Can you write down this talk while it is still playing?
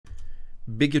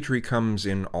Bigotry comes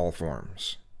in all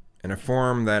forms, and a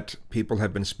form that people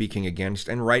have been speaking against,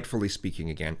 and rightfully speaking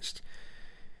against,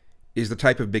 is the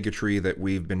type of bigotry that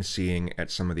we've been seeing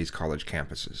at some of these college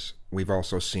campuses. We've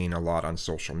also seen a lot on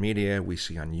social media, we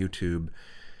see on YouTube,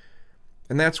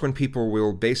 and that's when people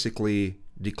will basically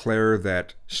declare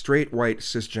that straight, white,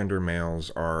 cisgender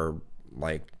males are,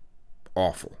 like,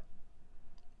 awful.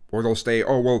 Or they'll say,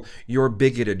 oh, well, you're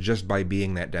bigoted just by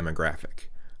being that demographic.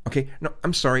 Okay, no,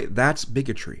 I'm sorry, that's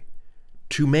bigotry.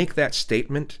 To make that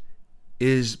statement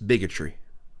is bigotry.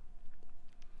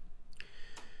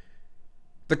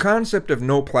 The concept of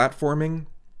no platforming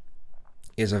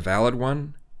is a valid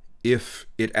one if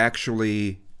it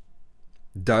actually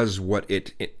does what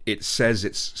it says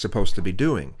it's supposed to be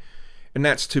doing, and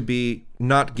that's to be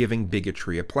not giving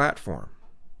bigotry a platform.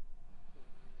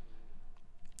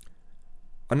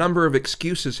 A number of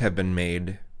excuses have been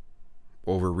made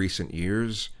over recent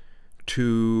years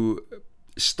to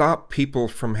stop people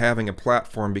from having a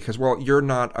platform because, well, you're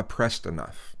not oppressed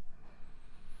enough.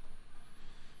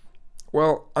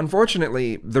 Well,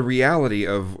 unfortunately, the reality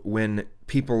of when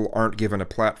people aren't given a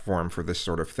platform for this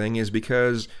sort of thing is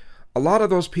because a lot of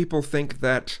those people think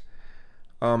that,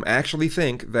 actually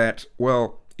think that,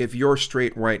 well, if you're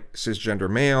straight, white, cisgender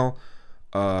male,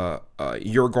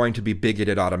 you're going to be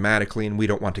bigoted automatically and we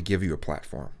don't want to give you a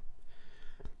platform.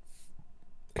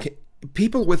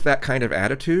 People with that kind of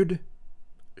attitude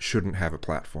shouldn't have a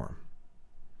platform.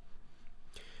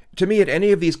 To me, at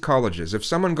any of these colleges, if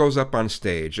someone goes up on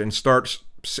stage and starts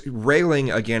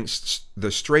railing against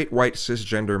the straight, white,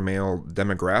 cisgender male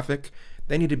demographic,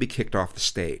 they need to be kicked off the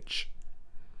stage.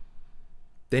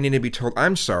 They need to be told,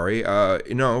 I'm sorry,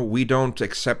 no, we don't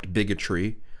accept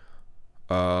bigotry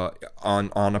on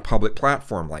a public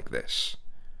platform like this.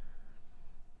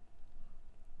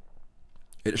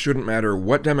 It shouldn't matter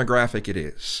what demographic it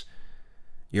is.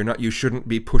 You shouldn't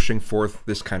be pushing forth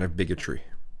this kind of bigotry.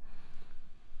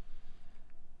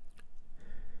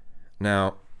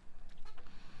 Now,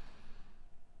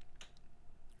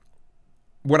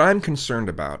 what I'm concerned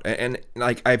about, and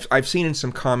like I've seen in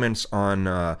some comments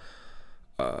on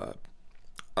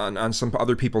some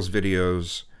other people's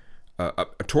videos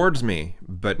towards me,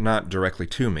 but not directly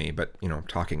to me, but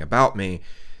talking about me,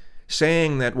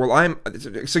 saying that, well, I'm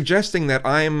suggesting that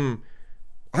I'm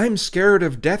scared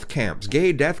of death camps,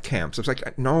 gay death camps. It's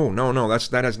like, no,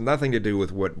 that has nothing to do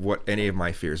with what any of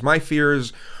my fears. My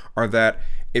fears are that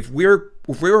if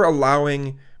we're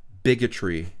allowing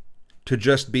bigotry to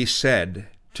just be said,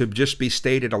 to just be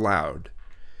stated aloud,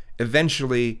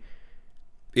 eventually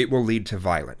it will lead to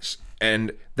violence.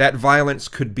 And that violence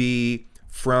could be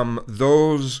from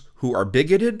those who are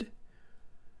bigoted,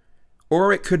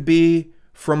 or it could be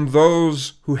from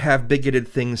those who have bigoted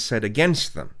things said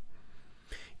against them.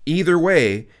 Either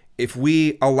way, if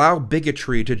we allow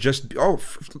bigotry to just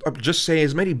say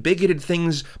as many bigoted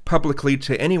things publicly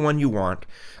to anyone you want,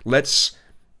 let's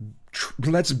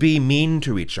be mean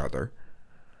to each other.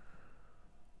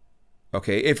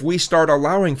 Okay, if we start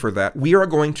allowing for that, we are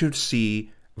going to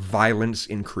see violence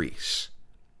increase.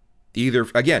 Either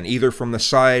from the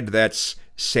side that's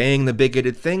saying the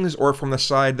bigoted things or from the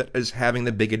side that is having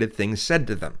the bigoted things said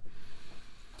to them.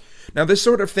 Now, this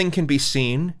sort of thing can be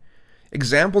seen,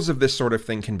 examples of this sort of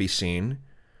thing can be seen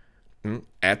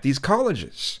at these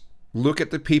colleges. Look at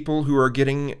the people who are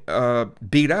getting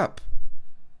beat up.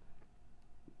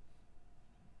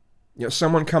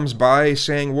 Someone comes by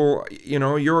saying, well,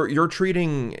 you're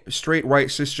treating straight, white,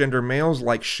 cisgender males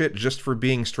like shit just for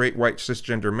being straight, white,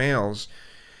 cisgender males.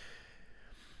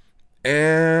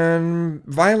 And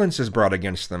violence is brought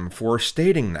against them for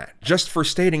stating that. Just for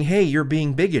stating, hey, you're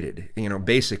being bigoted,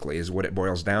 basically is what it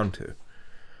boils down to.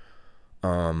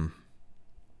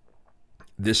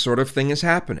 This sort of thing is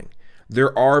happening.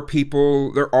 There are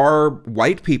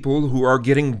white people who are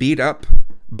getting beat up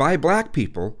by black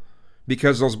people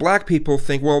because those black people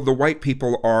think, well, the white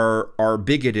people are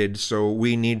bigoted, so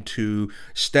we need to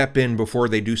step in before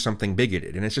they do something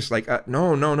bigoted. And it's just like,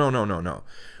 no.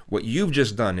 What you've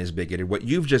just done is bigoted. What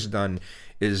you've just done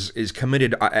is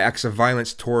committed acts of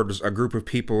violence towards a group of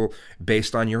people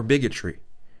based on your bigotry.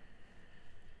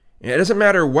 It doesn't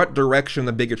matter what direction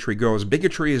the bigotry goes.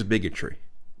 Bigotry is bigotry.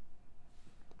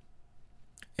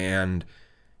 And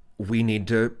we need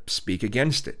to speak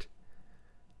against it.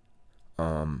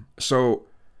 So,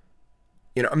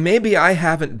 maybe I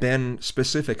haven't been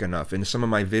specific enough in some of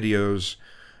my videos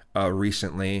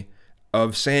recently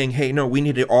of saying, hey, no, we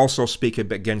need to also speak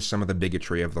against some of the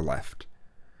bigotry of the left.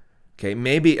 Okay,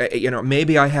 maybe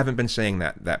I haven't been saying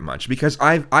that much because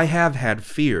I have had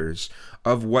fears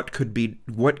of what could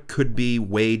be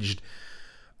waged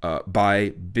by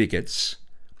bigots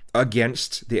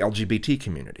against the LGBT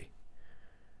community.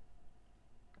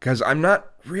 Because I'm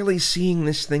not really seeing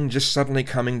this thing just suddenly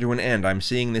coming to an end. I'm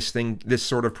seeing this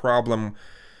sort of problem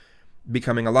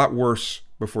becoming a lot worse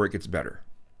before it gets better.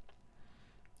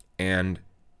 And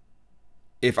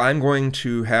if I'm going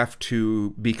to have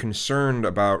to be concerned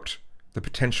about the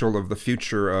potential of the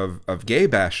future of gay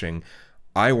bashing,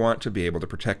 I want to be able to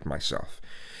protect myself.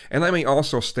 And let me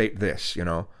also state this,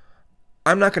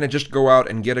 I'm not going to just go out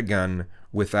and get a gun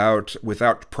without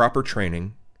proper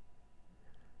training.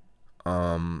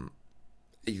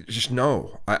 Just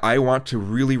no. I want to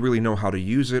really, really know how to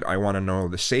use it. I want to know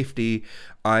the safety.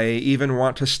 I even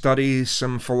want to study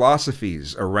some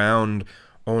philosophies around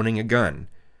owning a gun,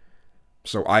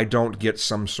 so I don't get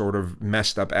some sort of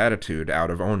messed up attitude out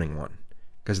of owning one.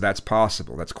 Because that's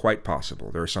possible. That's quite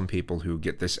possible. There are some people who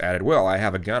get this added, well, I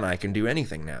have a gun, I can do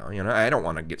anything now. I don't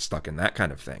want to get stuck in that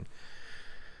kind of thing.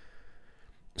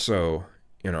 So,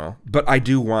 but I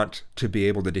do want to be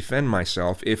able to defend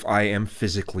myself if I am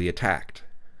physically attacked.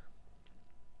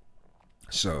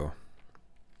 So,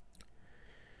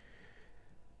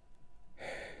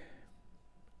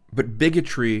 but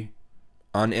bigotry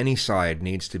on any side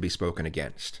needs to be spoken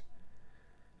against.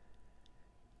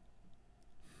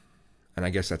 And I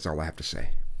guess that's all I have to say.